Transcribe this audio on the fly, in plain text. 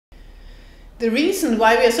the reason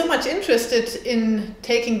why we are so much interested in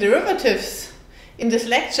taking derivatives in this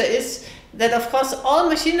lecture is that, of course,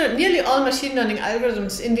 nearly all machine learning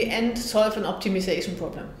algorithms in the end solve an optimization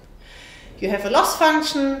problem. You have a loss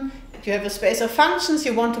function, you have a space of functions,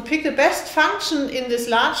 you want to pick the best function in this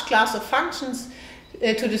large class of functions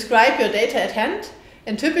to describe your data at hand.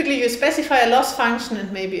 And typically you specify a loss function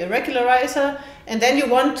and maybe a regularizer, and then you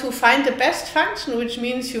want to find the best function, which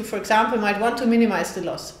means you, for example, might want to minimize the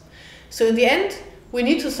loss. So in the end, we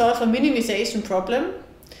need to solve a minimization problem.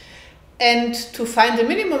 And to find the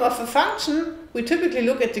minimum of a function, we typically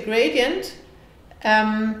look at the gradient.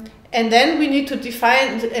 And then we need to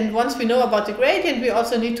define, and once we know about the gradient, we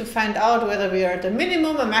also need to find out whether we are at a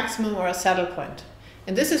minimum, a maximum, or a saddle point.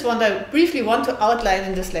 And this is what I briefly want to outline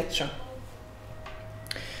in this lecture.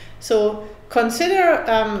 So consider,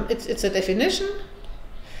 it's a definition.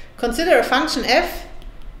 Consider a function f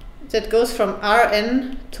that goes from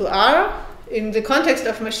Rn to R. In the context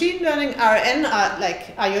of machine learning, Rn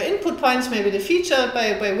are your input points, maybe the feature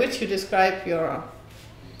by which you describe your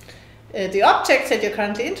the objects that you're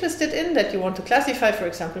currently interested in, that you want to classify, for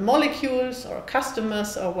example, molecules or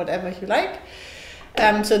customers or whatever you like.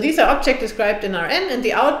 So these are objects described in Rn, and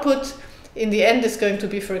the output in the end is going to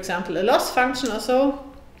be, for example, a loss function or so,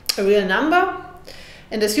 a real number,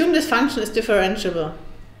 and assume this function is differentiable.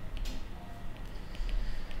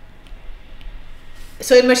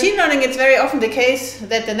 So in machine learning, it's very often the case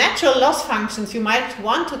that the natural loss functions you might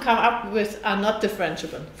want to come up with are not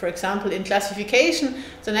differentiable. For example, in classification,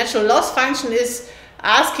 the natural loss function is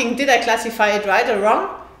asking, did I classify it right or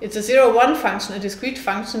wrong? It's a 0-1 function, a discrete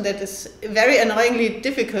function that is very annoyingly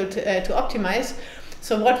difficult to optimize.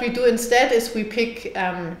 So what we do instead is we pick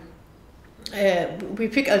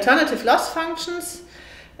alternative loss functions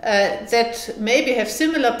that maybe have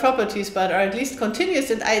similar properties but are at least continuous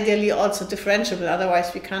and ideally also differentiable.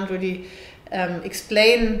 Otherwise we can't really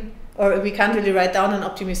explain, or we can't really write down an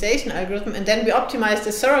optimization algorithm, and then we optimize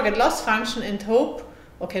the surrogate loss function and hope,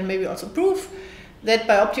 or can maybe also prove, that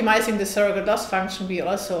by optimizing the surrogate loss function we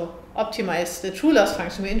also optimize the true loss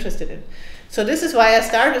function we're interested in. So this is why I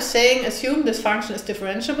start with saying assume this function is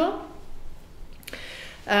differentiable.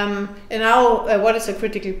 And now what is a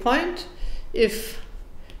critical point? If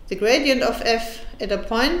the gradient of f at a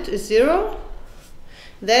point is 0,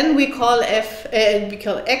 then we call x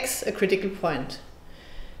a critical point.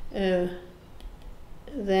 Then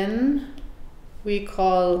we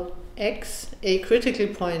call x a critical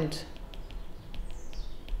point.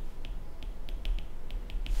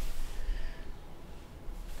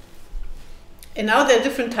 And now there are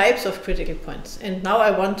different types of critical points, and now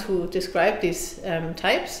I want to describe these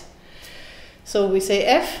types. So we say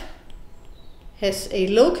f has a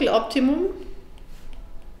local optimum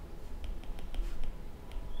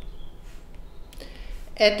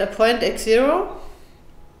at a point x0.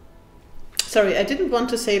 Sorry, I didn't want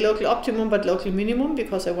to say local optimum but local minimum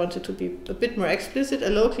because I wanted to be a bit more explicit. A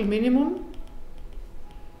local minimum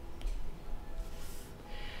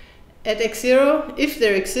at x0 if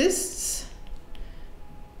there exists.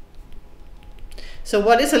 So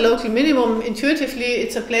what is a local minimum? Intuitively,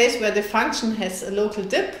 it's a place where the function has a local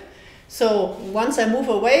dip. So once I move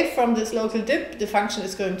away from this local dip, the function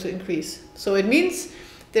is going to increase. So it means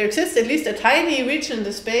there exists at least a tiny region in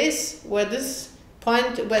the space where this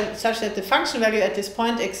point, such that the function value at this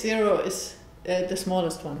point x0 is the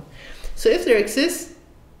smallest one. So if there exists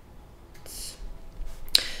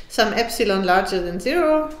some epsilon larger than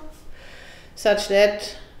 0, such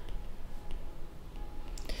that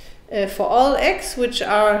for all x which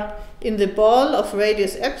are in the ball of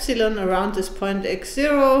radius epsilon around this point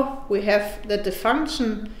x0, we have that the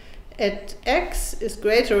function at x is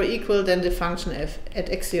greater or equal than the function f at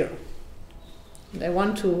x0. And I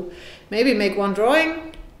want to maybe make one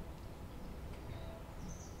drawing.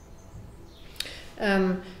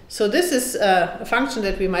 So this is a function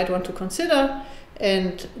that we might want to consider,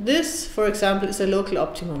 and this, for example, is a local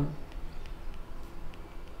optimum.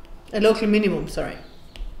 A local minimum, sorry.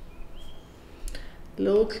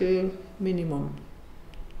 Local minimum.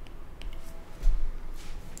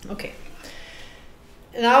 Okay.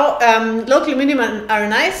 Now, local minima are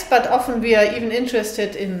nice, but often we are even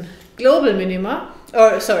interested in global minima.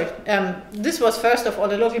 Or sorry, this was first of all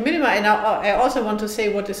the local minima, and now I also want to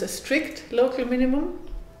say what is a strict local minimum.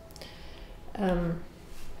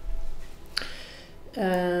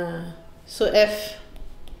 So f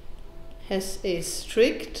has a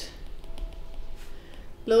strict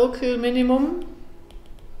local minimum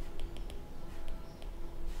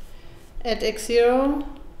at x0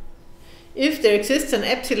 if there exists an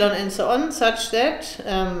epsilon and so on, such that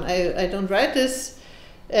I don't write this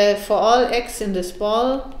for all x in this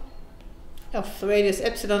ball of radius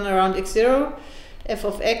epsilon around x0, f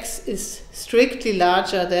of x is strictly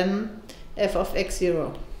larger than f of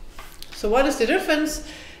x0. So what is the difference?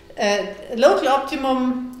 Local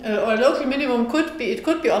optimum or local minimum could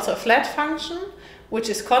be also a flat function which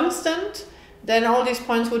is constant. Then all these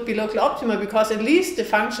points would be local optima, because at least the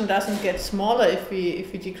function doesn't get smaller if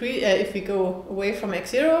we go away from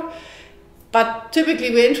x0. But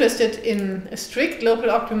typically we're interested in a strict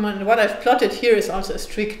local optimum, and what I've plotted here is also a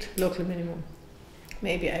strict local minimum.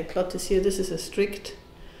 Maybe I plot this here. This is a strict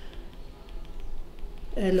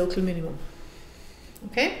local minimum.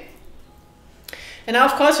 Okay? And now,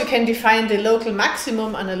 of course, you can define the local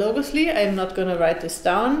maximum analogously. I'm not going to write this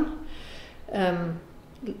down.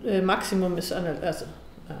 Maximum is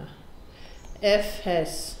f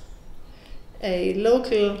has a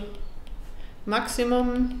local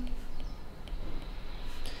maximum,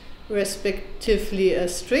 respectively a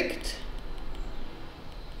strict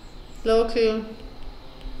local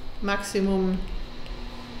maximum.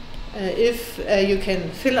 If you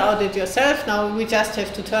can fill out it yourself, now we just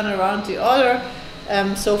have to turn around the order.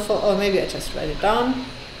 Or maybe I just write it down.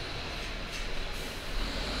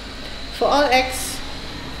 For all x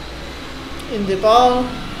in the ball,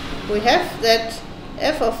 we have that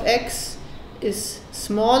f of x is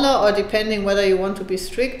smaller, or depending whether you want to be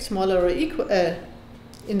strict, smaller or equal.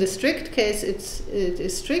 In the strict case, it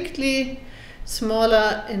is strictly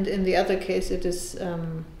smaller, and in the other case, it is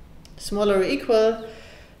smaller or equal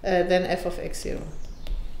than f of x0.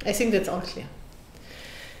 I think that's all clear.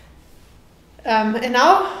 And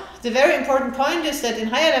now the very important point is that in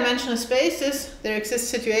higher dimensional spaces there exist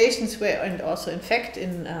situations where, and also in fact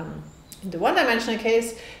in the one-dimensional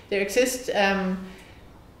case, there exist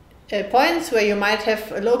points where you might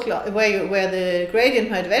have a local, where the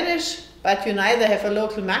gradient might vanish, but you neither have a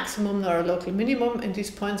local maximum nor a local minimum, and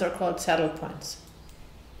these points are called saddle points.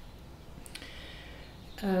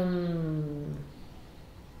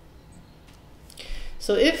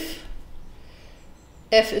 So if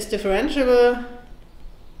f is differentiable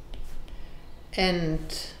and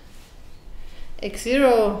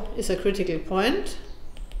x0 is a critical point,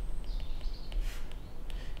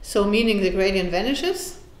 so meaning the gradient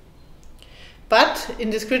vanishes, but in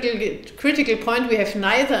this critical point we have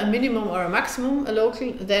neither a minimum or a maximum, a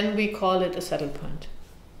local, then we call it a saddle point.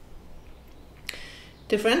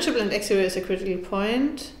 Differentiable and x0 is a critical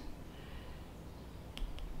point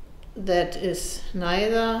that is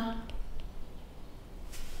neither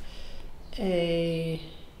a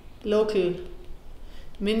local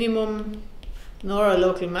minimum nor a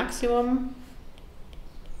local maximum.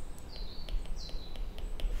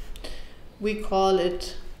 We call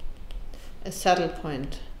it a saddle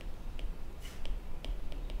point.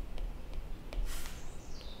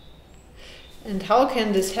 And how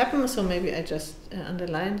can this happen? So maybe I just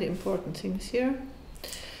underline the important things here.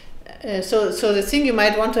 So the thing you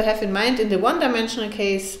might want to have in mind in the one-dimensional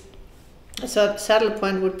case, a saddle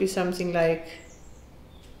point would be something like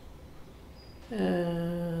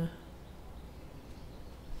is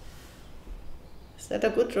that a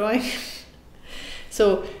good drawing?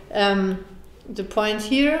 So the point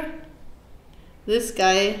here, this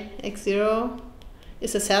guy x0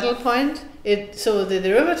 is a saddle point. So the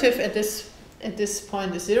derivative at this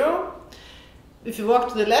point is 0. If you walk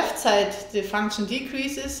to the left side, the function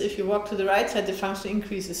decreases. If you walk to the right side, the function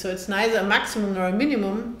increases. So it's neither a maximum nor a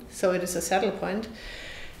minimum, so it is a saddle point.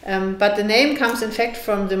 But the name comes in fact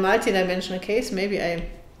from the multidimensional case. Maybe I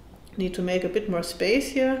need to make a bit more space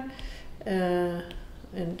here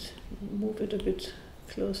and move it a bit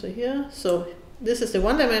closer here. So this is the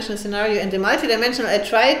one-dimensional scenario, and the multidimensional, I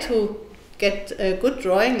try to get a good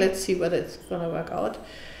drawing. Let's see whether it's going to work out.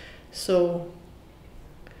 So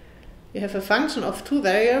you have a function of two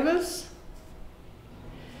variables,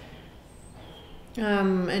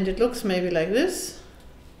 and it looks maybe like this.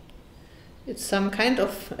 It's some kind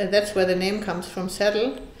of, that's where the name comes from,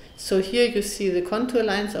 saddle. So here you see the contour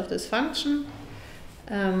lines of this function,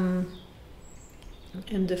 and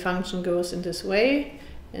the function goes in this way,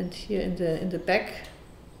 and here in the back,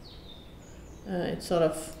 it's sort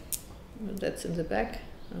of, that's in the back,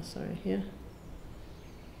 oh sorry, here.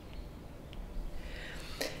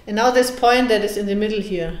 And now this point that is in the middle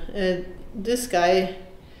here, this guy,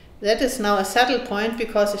 that is now a saddle point,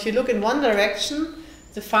 because if you look in one direction,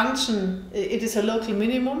 the function, it is a local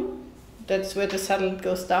minimum, that's where the saddle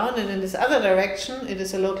goes down, and in this other direction, it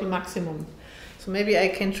is a local maximum. So maybe I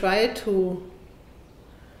can try to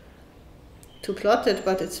plot it,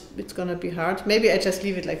 but it's going to be hard. Maybe I just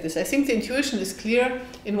leave it like this. I think the intuition is clear.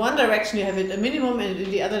 In one direction you have it a minimum, and in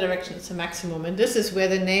the other direction it's a maximum, and this is where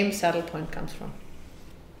the name saddle point comes from.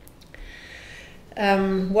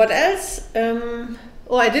 What else?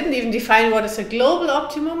 Oh, I didn't even define what is a global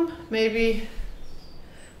optimum. Maybe,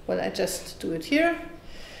 well, I just do it here.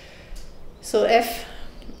 So f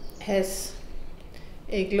has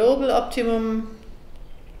a global optimum,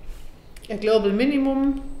 a global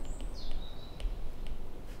minimum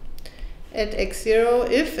at x0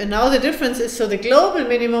 if, and now the difference is, so the global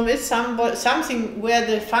minimum is something where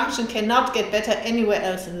the function cannot get better anywhere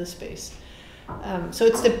else in the space. So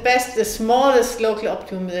it's the smallest local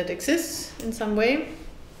optimum that exists in some way.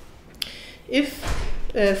 If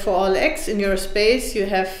for all x in your space you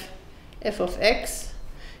have f of x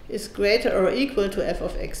is greater or equal to f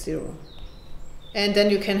of x0. And then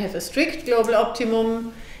you can have a strict global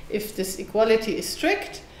optimum if this equality is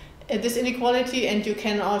strict, this inequality, and you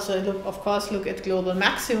can also, of course, look at global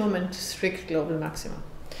maximum and strict global maximum.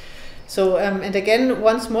 So, and again,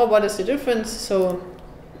 once more, what is the difference? So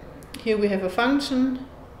here we have a function,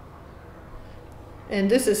 and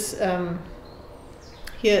this is,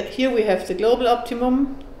 here we have the global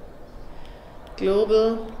optimum,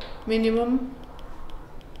 global minimum,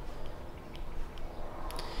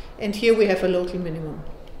 and here we have a local minimum.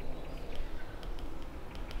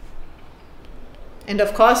 And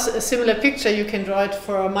of course, a similar picture, you can draw it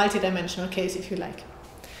for a multidimensional case if you like.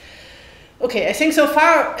 Okay, I think so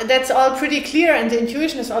far that's all pretty clear, and the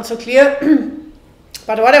intuition is also clear.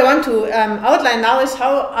 But what I want to outline now is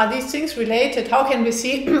how are these things related? How can we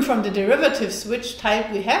see from the derivatives which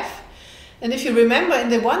type we have? And if you remember in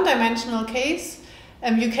the one-dimensional case,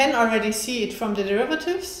 you can already see it from the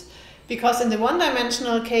derivatives, because in the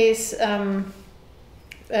one-dimensional case,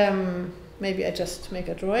 maybe I just make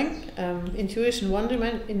a drawing. Intuition one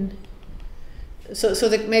dimension. So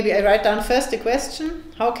that maybe I write down first the question: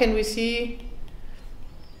 how can we see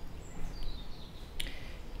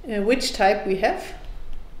which type we have?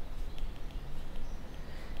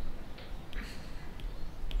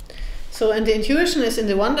 So, and the intuition is in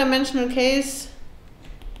the one-dimensional case.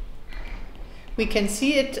 We can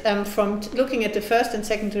see it from looking at the first and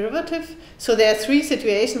second derivative. So there are three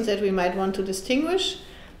situations that we might want to distinguish.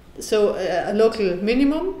 So a local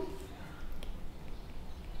minimum.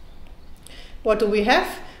 What do we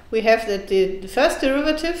have? We have that the first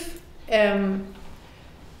derivative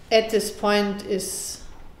at this point is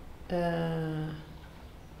the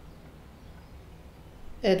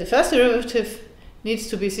first derivative needs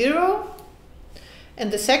to be 0,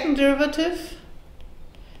 and the second derivative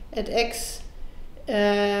at x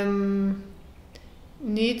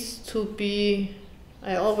needs to be,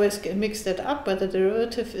 I always mix that up, but the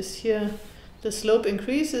derivative is here, the slope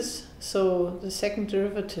increases, so the second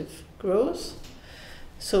derivative grows.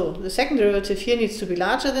 So the second derivative here needs to be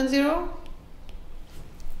larger than 0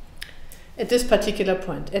 at this particular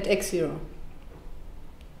point, at x0,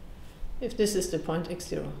 if this is the point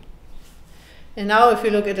x0. And now if we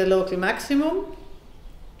look at a local maximum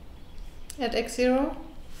at x0,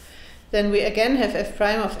 then we again have f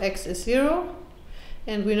prime of x is 0,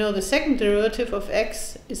 and we know the second derivative of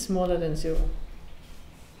x is smaller than 0.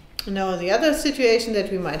 Now the other situation that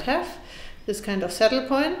we might have, this kind of saddle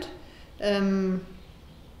point,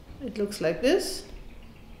 it looks like this.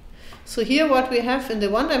 So here what we have in the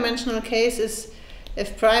one-dimensional case is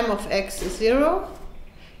f prime of x is 0,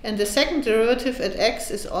 and the second derivative at x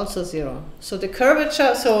is also 0. So the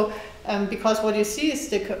curvature, because what you see is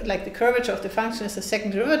the curvature of the function is the second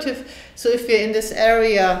derivative. So if we're in this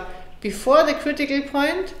area before the critical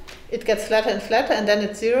point, it gets flatter and flatter, and then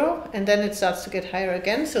it's 0, and then it starts to get higher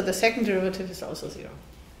again. So the second derivative is also 0.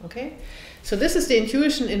 Okay, so this is the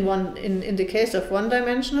intuition in the case of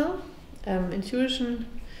one-dimensional intuition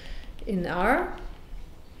in R.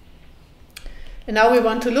 And now we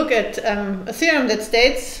want to look at a theorem that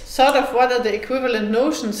states sort of what are the equivalent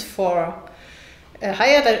notions for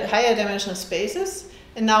higher dimensional spaces.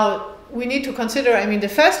 And now we need to consider, the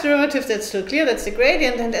first derivative, that's still clear, that's the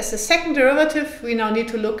gradient, and as the second derivative, we now need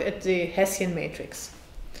to look at the Hessian matrix.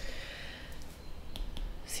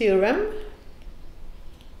 Theorem.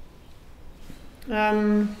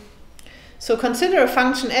 So consider a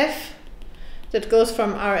function f that goes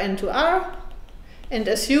from Rn to R, and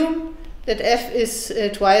assume that f is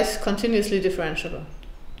twice continuously differentiable.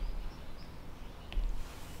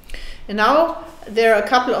 And now there are a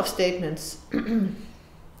couple of statements.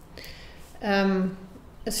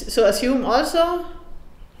 So assume also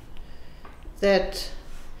that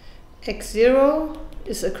x0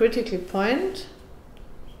 is a critical point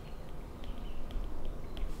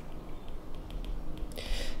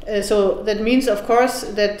so that means, of course,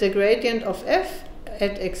 that the gradient of f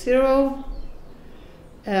at x0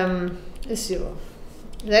 is 0.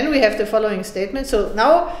 then we have the following statement. So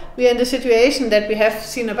now we are in the situation that we have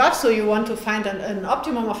seen above. So you want to find an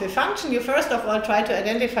optimum of a function. You first of all try to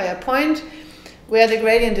identify a point where the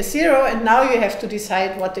gradient is 0, and now you have to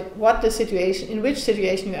decide what the situation, in which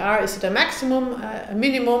situation you are. Is it a maximum, a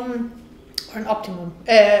minimum, or an optimum,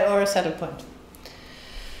 or a saddle point?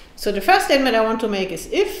 So the first statement I want to make is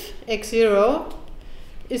if x0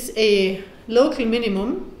 is a local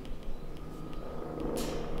minimum,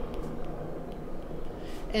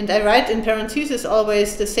 and I write in parentheses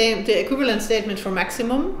always the equivalent statement for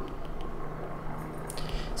maximum.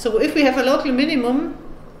 So if we have a local minimum,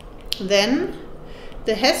 then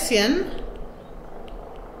the Hessian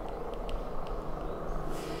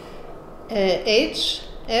h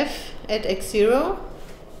f at x0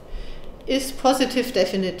 is positive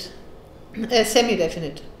definite,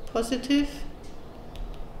 semi-definite, positive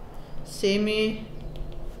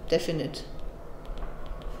semi-definite.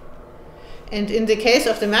 And in the case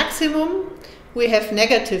of the maximum, we have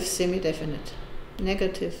negative semi-definite,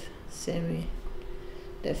 negative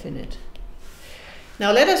semi-definite.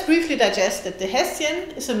 Now let us briefly digest that the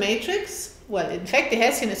Hessian is a matrix. Well, in fact, the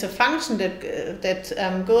Hessian is a function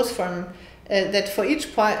that goes from that for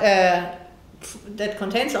each point that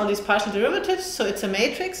contains all these partial derivatives. So it's a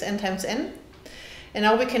matrix, n times n. And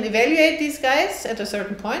now we can evaluate these guys at a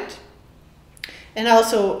certain point. And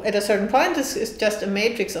also at a certain point, this is just a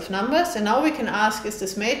matrix of numbers. And now we can ask, is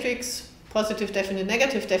this matrix positive definite,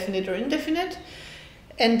 negative definite, or indefinite?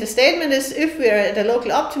 And the statement is, if we are at a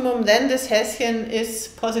local optimum, then this Hessian is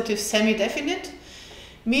positive semi-definite,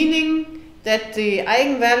 meaning that the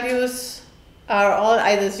eigenvalues are all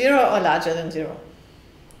either 0 or larger than 0.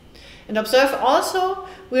 And observe also,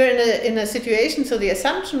 we're in a situation, so the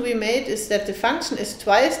assumption we made is that the function is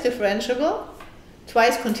twice differentiable,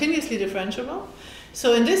 twice continuously differentiable.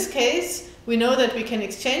 So in this case, we know that we can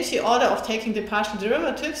exchange the order of taking the partial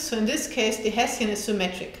derivatives. So in this case, the Hessian is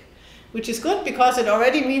symmetric, which is good because it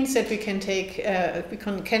already means that we can take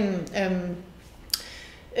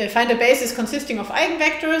find a basis consisting of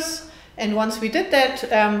eigenvectors. And once we did that,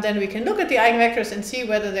 then we can look at the eigenvectors and see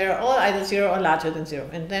whether they're all either 0 or larger than 0.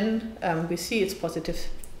 And then we see it's positive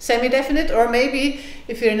semi-definite, or maybe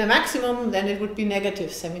if you're in a maximum, then it would be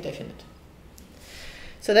negative semi-definite.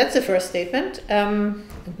 So that's the first statement. And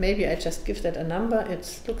maybe I just give that a number.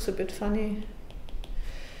 It looks a bit funny.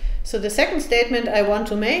 So the second statement I want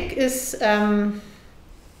to make is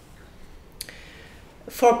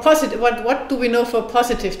for positive. What do we know for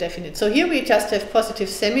positive definite? So here we just have positive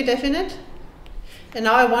semi-definite. And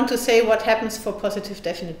now I want to say what happens for positive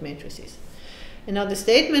definite matrices. And now the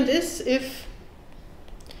statement is if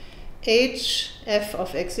h f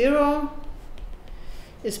of x0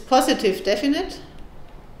 is positive definite,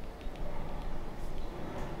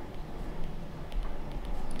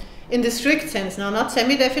 in the strict sense, now not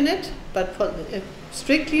semi-definite, but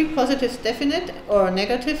strictly positive definite or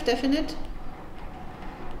negative definite,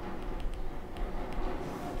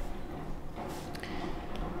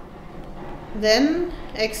 then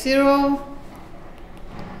x0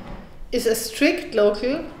 is a strict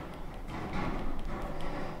local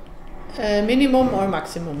minimum or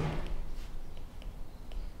maximum.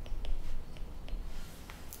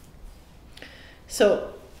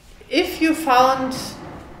 So if you find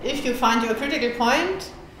your critical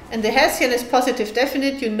point and the Hessian is positive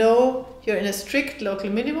definite, you know you're in a strict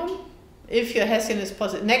local minimum. If your Hessian is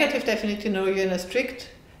negative definite, you know you're in a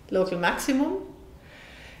strict local maximum.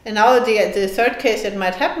 And now the third case that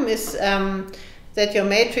might happen is that your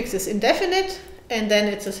matrix is indefinite, and then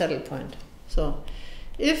it's a saddle point. So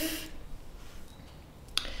if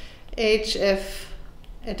hf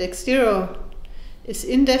at x0 is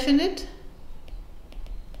indefinite,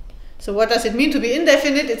 so what does it mean to be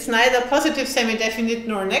indefinite? It's neither positive semi-definite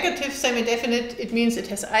nor negative semi-definite. It means it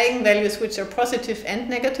has eigenvalues which are positive and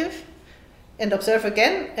negative. And observe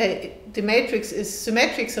again, the matrix is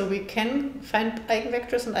symmetric, so we can find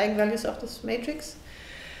eigenvectors and eigenvalues of this matrix.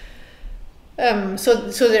 So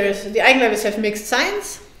the eigenvalues have mixed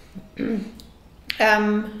signs. Then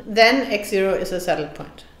x0 is a saddle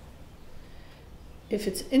point. If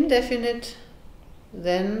it's indefinite,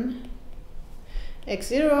 then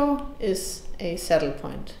x0 is a saddle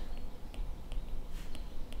point.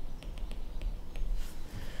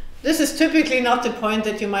 This is typically not the point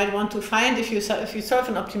that you might want to find if you solve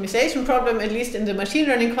an optimization problem, at least in the machine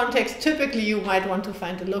learning context. Typically you might want to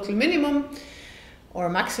find a local minimum or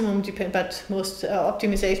maximum, but most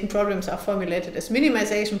optimization problems are formulated as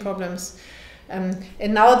minimization problems. And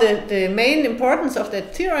now the main importance of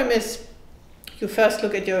that theorem is you first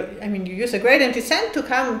look at you use a gradient descent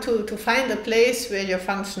to find a place where your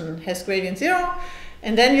function has gradient 0.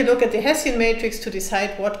 And then you look at the Hessian matrix to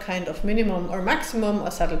decide what kind of minimum or maximum or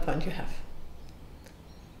saddle point you have.